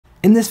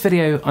In this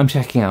video, I'm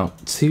checking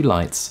out two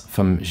lights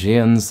from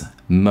Zhiyun's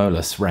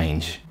Molus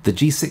range, the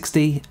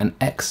G60 and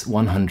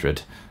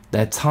X100.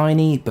 They're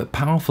tiny but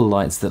powerful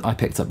lights that I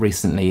picked up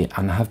recently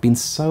and have been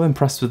so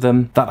impressed with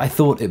them that I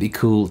thought it'd be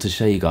cool to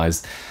show you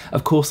guys.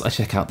 Of course, I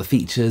check out the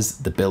features,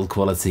 the build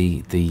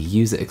quality, the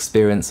user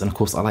experience, and of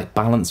course I like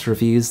balanced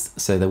reviews,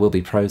 so there will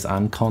be pros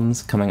and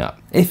cons coming up.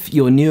 If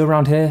you're new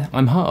around here,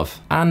 I'm Harv,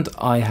 and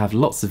I have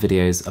lots of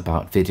videos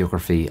about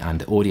videography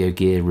and audio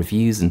gear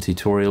reviews and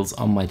tutorials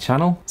on my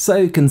channel,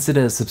 so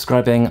consider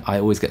subscribing. I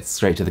always get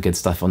straight to the good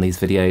stuff on these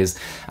videos,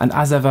 and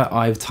as ever,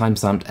 I've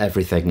timestamped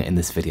everything in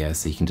this video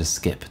so you can just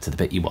skip to the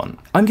bit you want.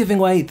 I'm giving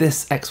away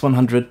this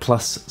X100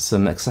 plus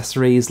some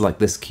accessories like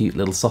this cute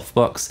little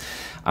softbox,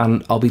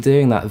 and I'll be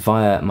doing that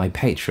via my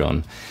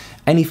Patreon.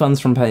 Any funds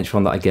from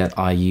Patreon that I get,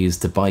 I use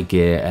to buy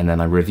gear and then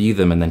I review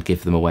them and then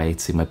give them away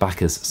to my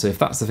backers. So if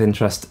that's of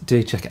interest,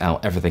 do check it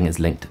out. Everything is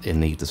linked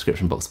in the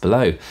description box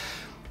below.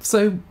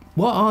 So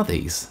what are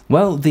these?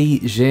 Well, the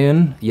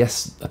Zhiyun,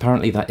 yes,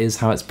 apparently that is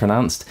how it's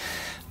pronounced,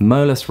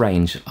 Molus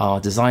range are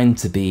designed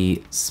to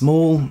be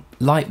small,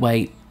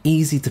 lightweight,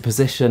 easy to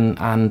position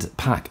and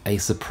pack a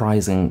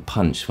surprising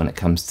punch when it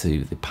comes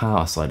to the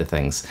power side of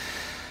things.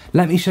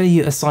 Let me show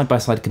you a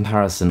side-by-side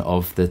comparison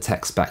of the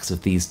tech specs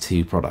of these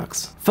two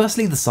products.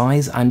 Firstly, the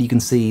size, and you can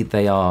see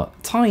they are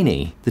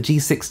tiny. The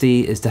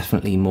G60 is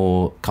definitely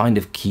more kind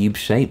of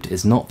cube-shaped.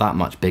 It's not that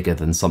much bigger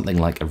than something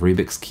like a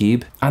Rubik's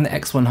Cube. And the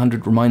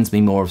X100 reminds me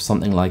more of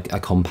something like a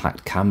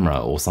compact camera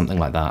or something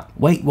like that.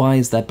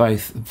 Weight-wise, they're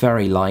both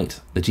very light.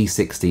 The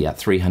G60 at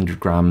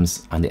 300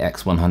 grams and the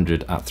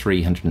X100 at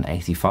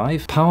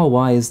 385.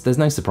 Power-wise, there's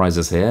no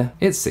surprises here.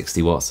 It's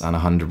 60 watts and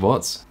 100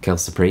 watts. Quelle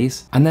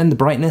surprise. And then the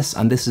brightness,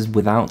 and this is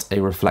without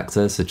a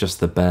reflector, so just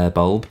the bare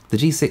bulb. The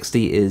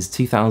G60 is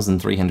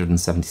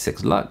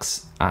 2,376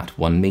 lux at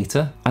 1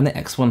 meter, and the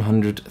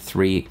X100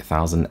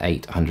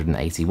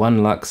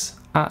 3,881 lux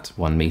at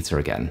 1 meter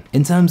again.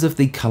 In terms of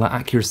the color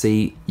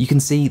accuracy, you can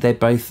see they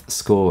both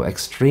score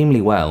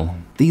extremely well.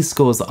 These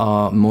scores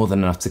are more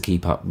than enough to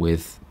keep up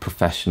with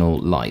professional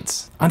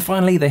lights. And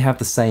finally, they have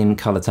the same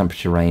color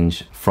temperature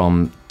range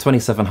from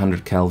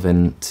 2700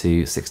 Kelvin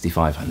to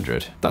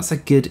 6500. That's a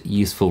good,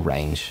 useful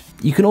range.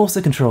 You can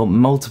also control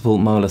multiple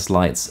Molus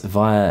lights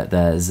via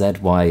their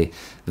ZY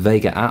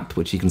Vega app,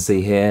 which you can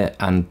see here,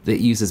 and it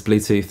uses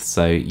Bluetooth,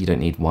 so you don't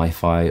need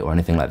Wi-Fi or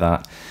anything like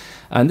that.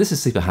 And this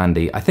is super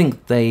handy. I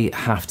think they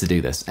have to do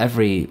this.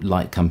 Every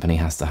light company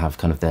has to have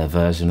kind of their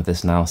version of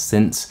this now,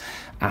 since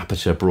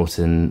Aputure brought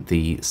in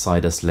the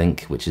Sidus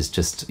link, which is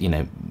just, you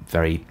know,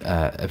 very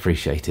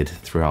appreciated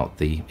throughout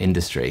the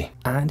industry.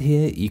 And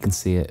here you can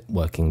see it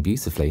working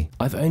beautifully.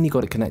 I've only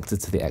got it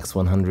connected to the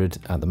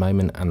X100 at the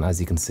moment, and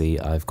as you can see,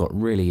 I've got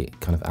really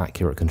kind of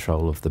accurate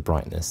control of the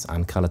brightness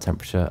and color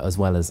temperature, as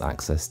well as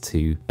access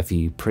to a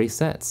few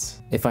presets.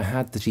 If I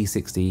had the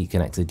G60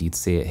 connected, you'd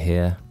see it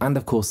here. And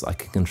of course, I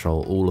can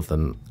control all of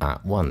them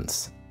at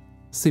once.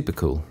 Super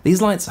cool.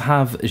 These lights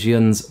have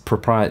Zhiyun's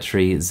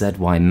proprietary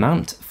ZY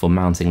mount for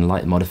mounting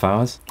light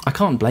modifiers. I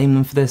can't blame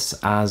them for this,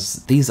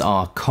 as these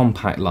are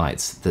compact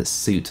lights that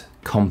suit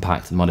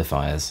compact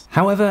modifiers.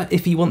 However,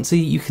 if you want to,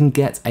 you can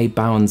get a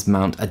Bowen's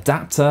mount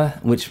adapter,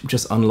 which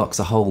just unlocks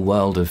a whole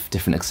world of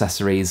different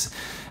accessories.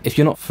 If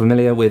you're not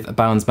familiar with a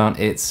Bowen's mount,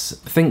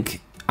 think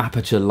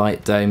Aputure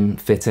light dome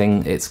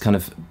fitting. It's kind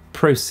of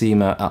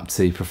prosumer up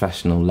to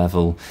professional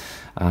level,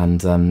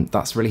 and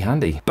that's really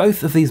handy.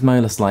 Both of these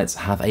Molus lights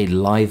have a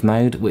live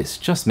mode,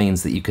 which just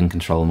means that you can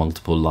control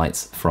multiple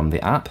lights from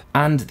the app,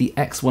 and the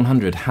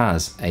X100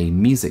 has a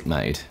music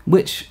mode,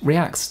 which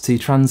reacts to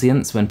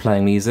transients when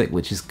playing music,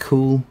 which is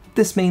cool.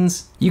 This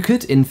means you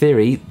could, in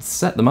theory,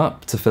 set them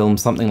up to film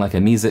something like a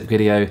music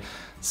video,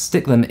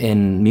 stick them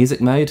in music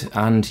mode,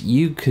 and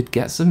you could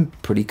get some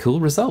pretty cool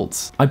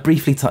results. I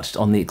briefly touched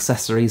on the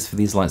accessories for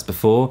these lights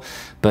before,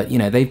 but you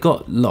know, they've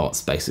got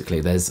lots basically.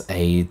 There's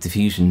a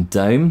diffusion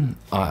dome.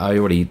 I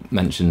already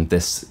mentioned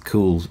this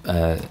cool,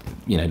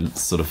 you know,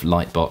 sort of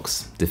light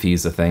box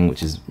diffuser thing,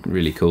 which is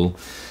really cool.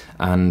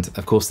 And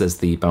of course there's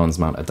the Bowen's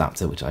mount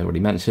adapter, which I already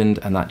mentioned,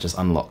 and that just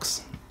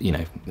unlocks, you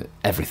know,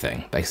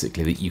 everything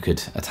basically that you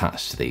could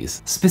attach to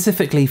these.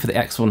 Specifically for the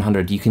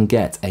X100, you can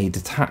get a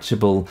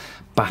detachable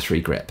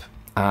battery grip,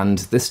 and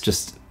this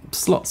just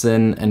slots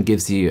in and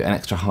gives you an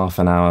extra half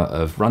an hour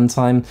of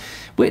runtime,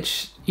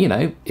 which, you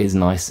know, is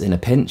nice in a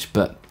pinch,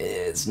 but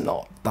it's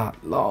not that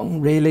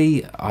long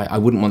really. I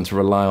wouldn't want to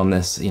rely on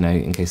this, you know,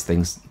 in case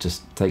things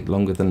just take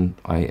longer than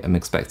I am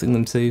expecting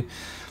them to.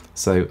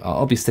 So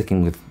I'll be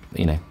sticking with,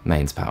 you know,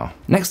 mains power.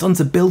 Next on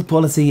to build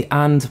quality,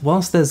 and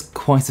whilst there's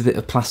quite a bit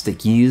of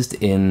plastic used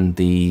in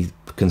the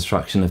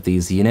construction of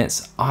these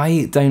units,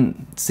 I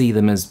don't see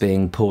them as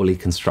being poorly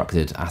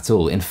constructed at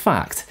all. In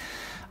fact,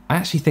 I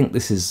actually think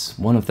this is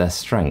one of their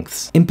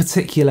strengths. In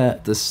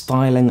particular, the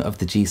styling of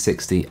the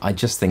G60 I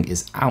just think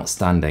is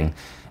outstanding.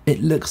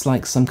 It looks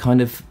like some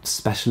kind of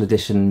special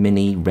edition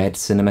mini red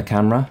cinema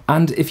camera.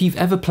 And if you've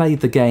ever played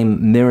the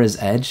game Mirror's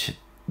Edge,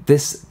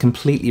 this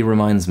completely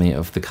reminds me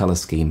of the color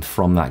scheme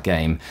from that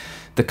game.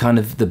 The kind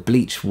of the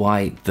bleach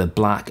white, the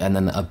black, and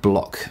then a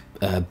block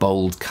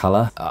bold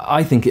colour.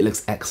 I think it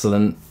looks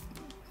excellent.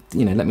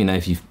 You know, let me know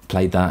if you've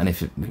played that and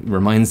if it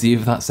reminds you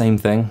of that same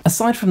thing.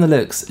 Aside from the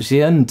looks,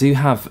 Zhiyun do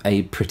have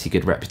a pretty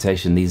good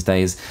reputation these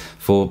days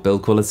for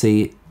build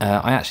quality.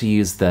 I actually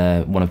use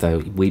one of their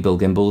Weebill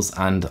gimbals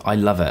and I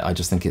love it. I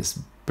just think it's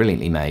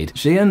brilliantly made.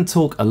 Zhiyun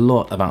talk a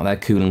lot about their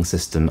cooling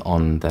system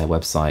on their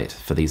website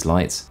for these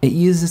lights. It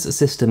uses a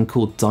system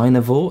called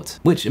Dynavort,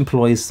 which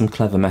employs some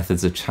clever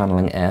methods of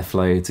channeling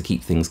airflow to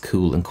keep things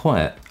cool and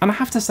quiet. And I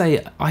have to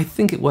say, I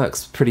think it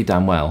works pretty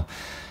damn well.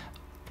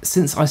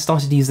 Since I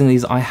started using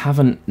these, I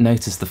haven't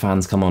noticed the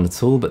fans come on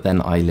at all, but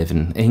then I live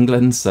in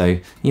England, so,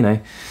 you know.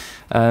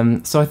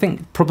 So I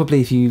think probably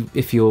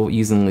if you're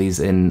using these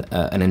in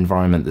an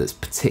environment that's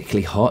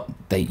particularly hot,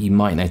 you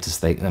might notice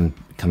them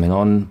coming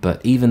on,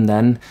 but even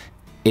then,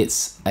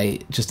 it's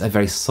just a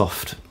very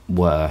soft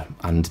whir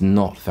and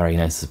not very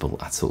noticeable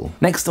at all.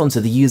 Next on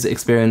to the user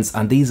experience,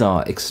 and these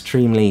are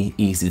extremely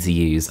easy to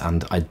use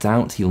and I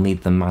doubt you'll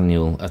need the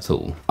manual at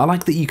all. I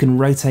like that you can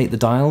rotate the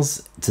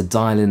dials to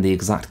dial in the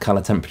exact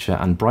color temperature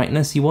and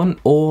brightness you want,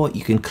 or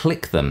you can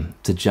click them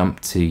to jump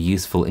to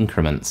useful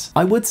increments.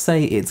 I would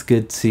say it's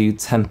good to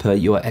temper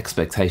your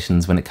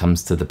expectations when it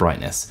comes to the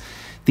brightness.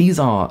 These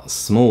are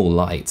small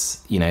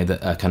lights, you know,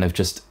 that are kind of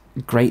just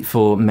great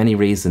for many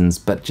reasons,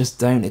 but just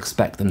don't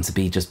expect them to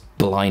be just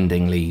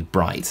blindingly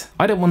bright.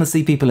 I don't want to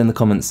see people in the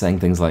comments saying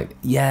things like,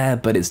 yeah,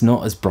 but it's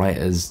not as bright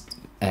as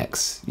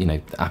X, you know,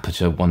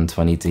 Aputure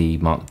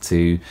 120D Mark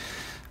II,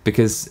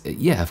 because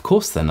yeah, of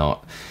course they're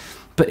not.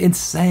 But in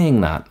saying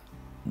that,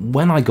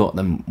 when I got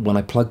them, when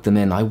I plugged them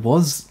in, I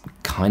was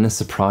kind of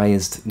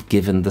surprised,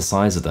 given the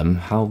size of them,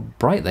 how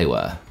bright they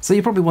were. So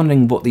you're probably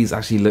wondering what these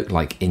actually look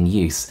like in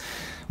use.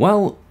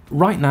 Well,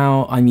 right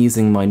now I'm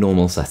using my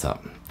normal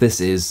setup. This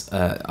is,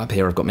 up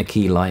here I've got my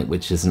key light,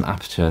 which is an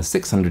Aputure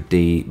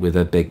 600D with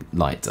a big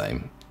light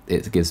dome.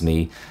 It gives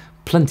me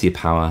plenty of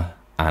power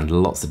and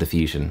lots of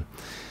diffusion.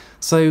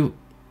 So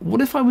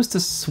what if I was to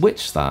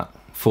switch that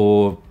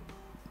for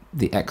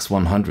the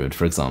X100,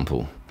 for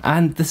example?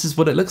 And this is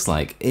what it looks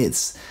like.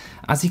 It's,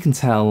 as you can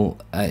tell,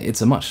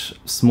 it's a much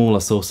smaller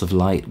source of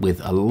light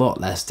with a lot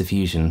less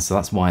diffusion, so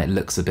that's why it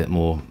looks a bit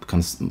more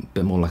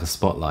like a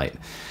spotlight.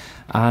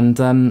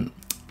 And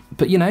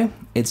but you know,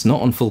 it's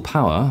not on full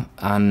power,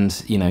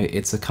 and you know,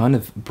 it's a kind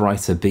of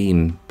brighter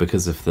beam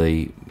because of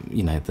the,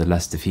 you know, the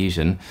less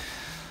diffusion.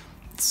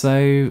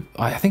 So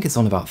I think it's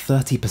on about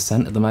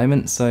 30% at the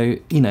moment, so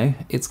you know,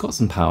 it's got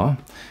some power,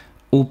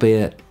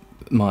 albeit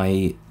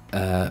my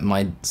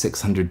my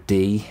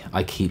 600D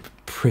I keep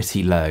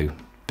pretty low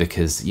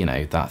because, you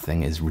know, that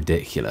thing is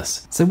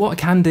ridiculous. So what I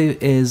can do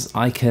is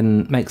I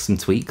can make some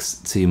tweaks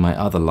to my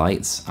other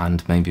lights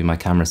and maybe my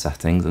camera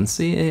settings and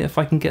see if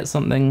I can get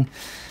something,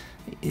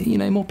 you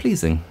know, more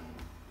pleasing.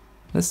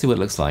 Let's see what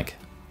it looks like.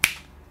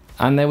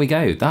 And there we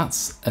go,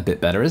 that's a bit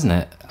better, isn't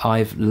it?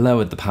 I've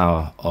lowered the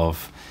power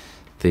of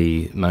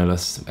the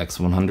Molus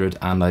X100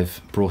 and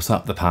I've brought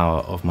up the power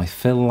of my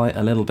fill light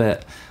a little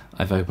bit.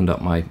 I've opened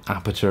up my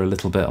aperture a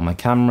little bit on my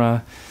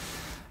camera.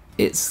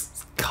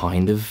 It's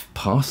kind of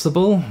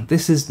passable.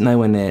 This is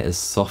nowhere near as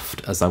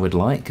soft as I would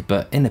like,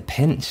 but in a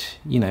pinch,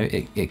 you know,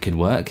 it could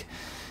work.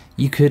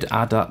 You could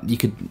add up, you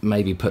could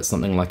maybe put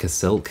something like a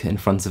silk in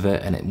front of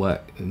it and it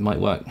might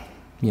work,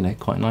 you know,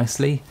 quite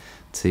nicely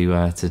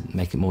to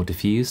make it more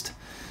diffused.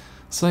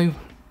 So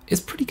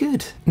it's pretty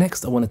good.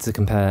 Next, I wanted to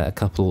compare a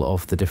couple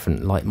of the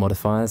different light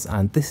modifiers,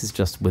 and this is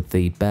just with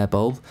the bare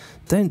bulb.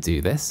 Don't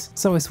do this.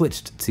 So I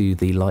switched to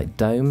the light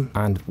dome,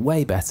 and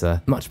way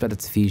better, much better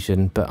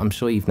diffusion, but I'm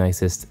sure you've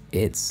noticed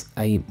it's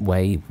a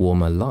way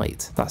warmer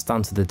light. That's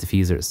down to the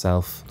diffuser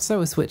itself.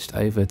 So I switched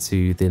over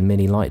to the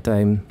mini light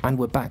dome, and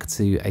we're back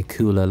to a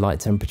cooler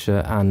light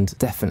temperature, and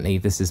definitely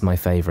this is my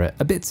favorite.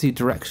 A bit too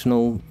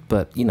directional,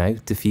 but you know,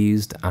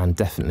 diffused and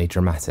definitely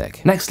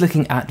dramatic. Next,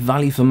 looking at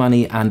value for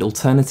money and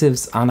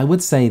alternatives, and I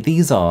would say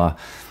these are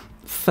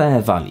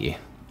fair value.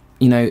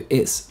 You know,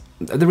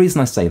 the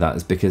reason I say that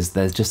is because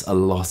there's just a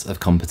lot of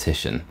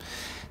competition.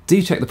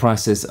 Do check the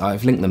prices,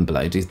 I've linked them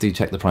below, do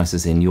check the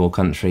prices in your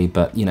country,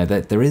 but you know,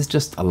 there is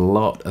just a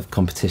lot of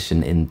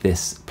competition in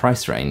this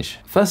price range.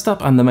 First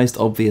up, and the most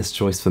obvious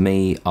choice for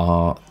me,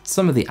 are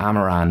some of the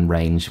Amaran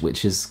range,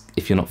 which is,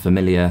 if you're not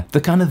familiar,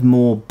 the kind of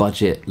more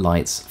budget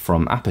lights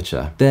from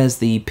Aputure. There's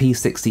the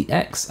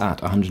P60X at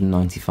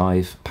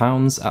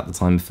 £195 at the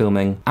time of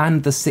filming,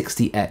 and the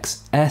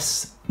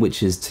 60XS,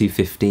 which is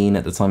 $215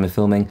 at the time of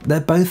filming. They're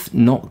both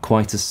not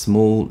quite as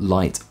small,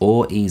 light,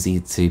 or easy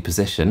to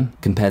position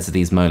compared to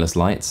these Molus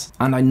lights.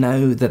 And I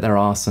know that there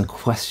are some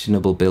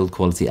questionable build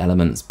quality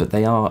elements, but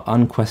they are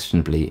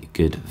unquestionably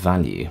good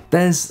value.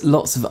 There's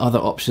lots of other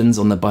options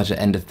on the budget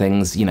end of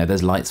things. You know,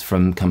 there's lights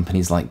from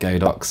companies like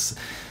Godox,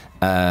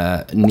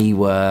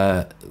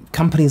 Neewer,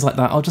 companies like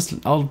that.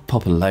 I'll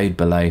pop a load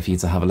below for you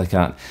to have a look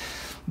at.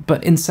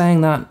 But in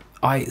saying that,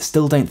 I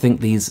still don't think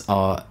these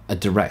are a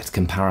direct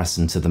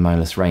comparison to the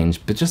Molus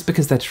range, but just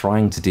because they're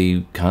trying to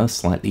do kind of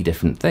slightly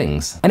different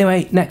things.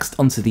 Anyway, next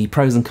onto the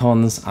pros and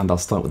cons, and I'll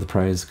start with the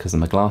pros because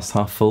I'm a glass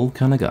half full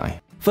kind of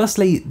guy.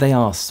 Firstly, they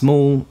are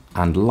small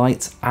and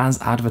light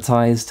as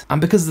advertised,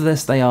 and because of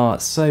this they are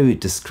so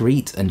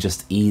discreet and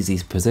just easy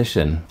to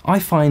position. I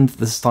find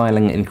the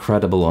styling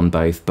incredible on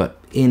both, but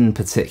in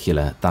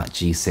particular that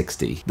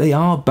G60. They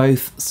are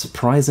both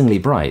surprisingly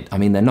bright. I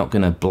mean, they're not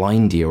going to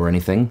blind you or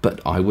anything,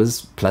 but I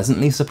was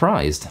pleasantly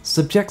surprised.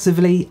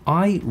 Subjectively,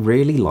 I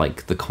really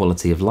like the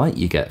quality of light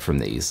you get from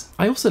these.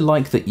 I also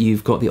like that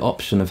you've got the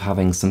option of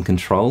having some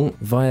control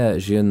via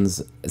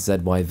Zhiyun's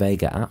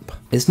Vega app.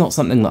 It's not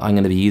something that I'm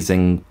going to be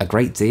using a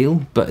great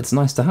deal, but it's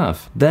nice to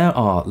have. There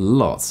are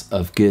lots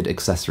of good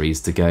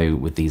accessories to go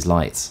with these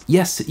lights.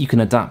 Yes, you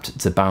can adapt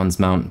to bounds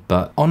mount,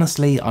 but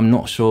honestly, I'm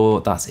not sure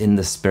that's in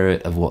the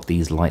spirit of what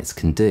these lights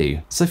can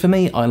do. So for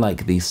me, I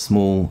like these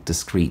small,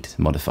 discrete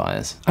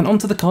modifiers. And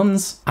onto the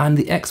cons, and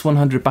the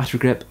X100 battery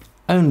grip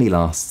only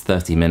lasts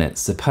 30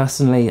 minutes, so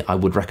personally I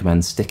would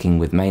recommend sticking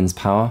with mains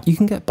power. You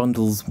can get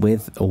bundles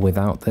with or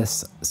without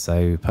this,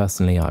 so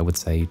personally I would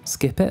say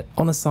skip it.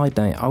 On a side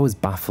note, I was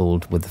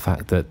baffled with the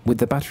fact that with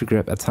the battery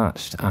grip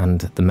attached and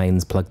the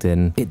mains plugged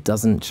in, it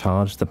doesn't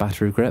charge the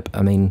battery grip.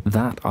 I mean,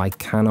 that I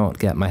cannot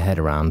get my head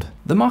around.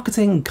 The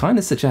marketing kind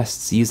of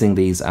suggests using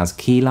these as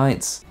key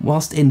lights.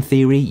 Whilst in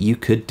theory you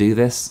could do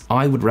this,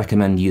 I would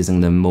recommend using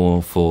them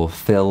more for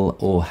fill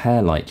or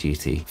hair light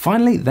duty.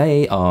 Finally,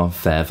 they are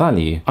fair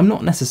value. I'm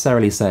not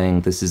necessarily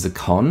saying this is a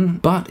con,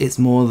 but it's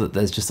more that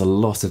there's just a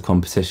lot of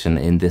competition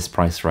in this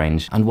price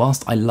range, and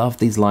whilst I love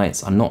these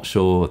lights, I'm not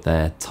sure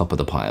they're top of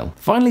the pile.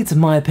 Finally, to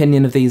my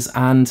opinion of these,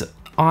 and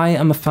I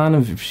am a fan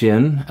of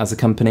Zhiyun as a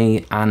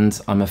company, and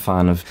I'm a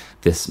fan of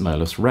this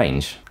Molus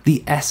range.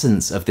 The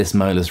essence of this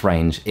Molus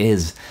range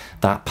is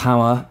that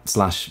power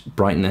slash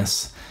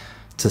brightness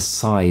to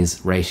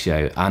size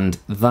ratio, and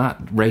that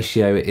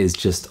ratio is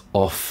just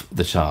off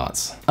the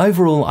charts.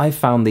 Overall, I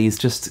found these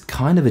just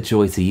kind of a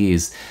joy to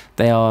use.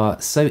 They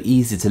are so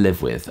easy to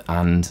live with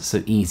and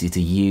so easy to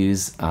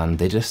use, and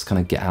they just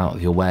kind of get out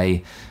of your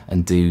way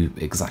and do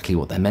exactly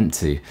what they're meant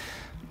to.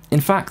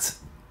 In fact,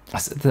 I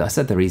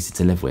said they're easy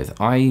to live with.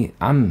 I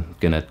am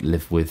gonna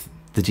live with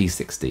the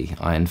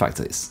G60. In fact,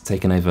 it's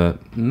taken over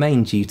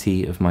main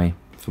duty of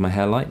for my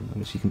hair light,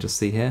 which you can just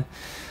see here,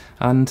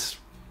 and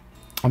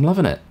I'm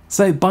loving it.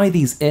 So buy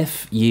these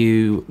if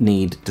you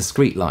need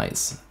discrete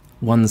lights,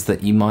 ones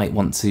that you might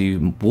want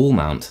to wall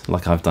mount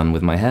like I've done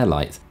with my hair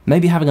light.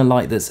 Maybe having a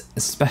light that's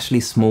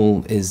especially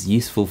small is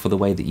useful for the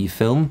way that you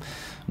film.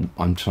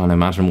 I'm trying to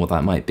imagine what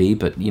that might be,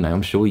 but you know,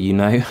 I'm sure you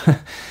know.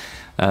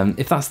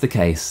 If that's the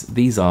case,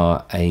 these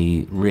are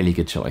a really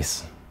good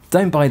choice.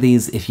 Don't buy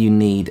these if you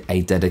need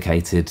a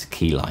dedicated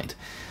key light.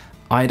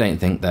 I don't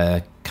think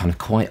they're kind of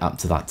quite up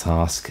to that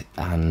task,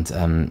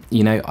 and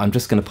you know, I'm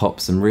just going to pop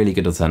some really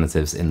good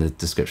alternatives in the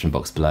description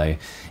box below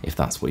if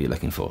that's what you're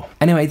looking for.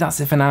 Anyway, that's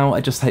it for now. I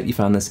just hope you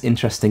found this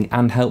interesting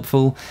and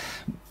helpful.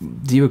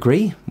 Do you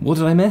agree? What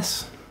did I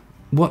miss?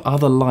 What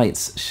other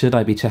lights should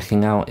I be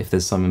checking out if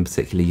there's some in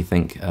particular you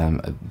think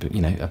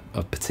you know,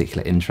 of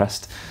particular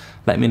interest?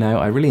 Let me know.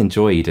 I really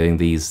enjoy doing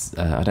these,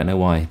 I don't know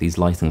why, these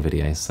lighting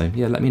videos. So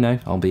yeah, let me know.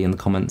 I'll be in the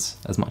comments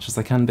as much as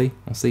I can be.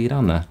 I'll see you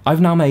down there.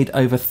 I've now made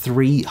over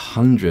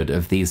 300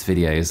 of these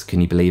videos, can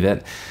you believe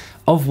it?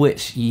 Of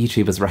which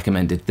YouTube has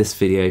recommended this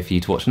video for you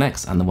to watch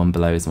next, and the one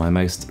below is my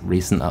most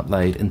recent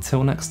upload.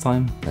 Until next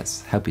time,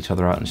 let's help each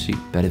other out and shoot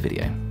better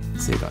video.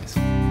 See you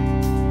guys.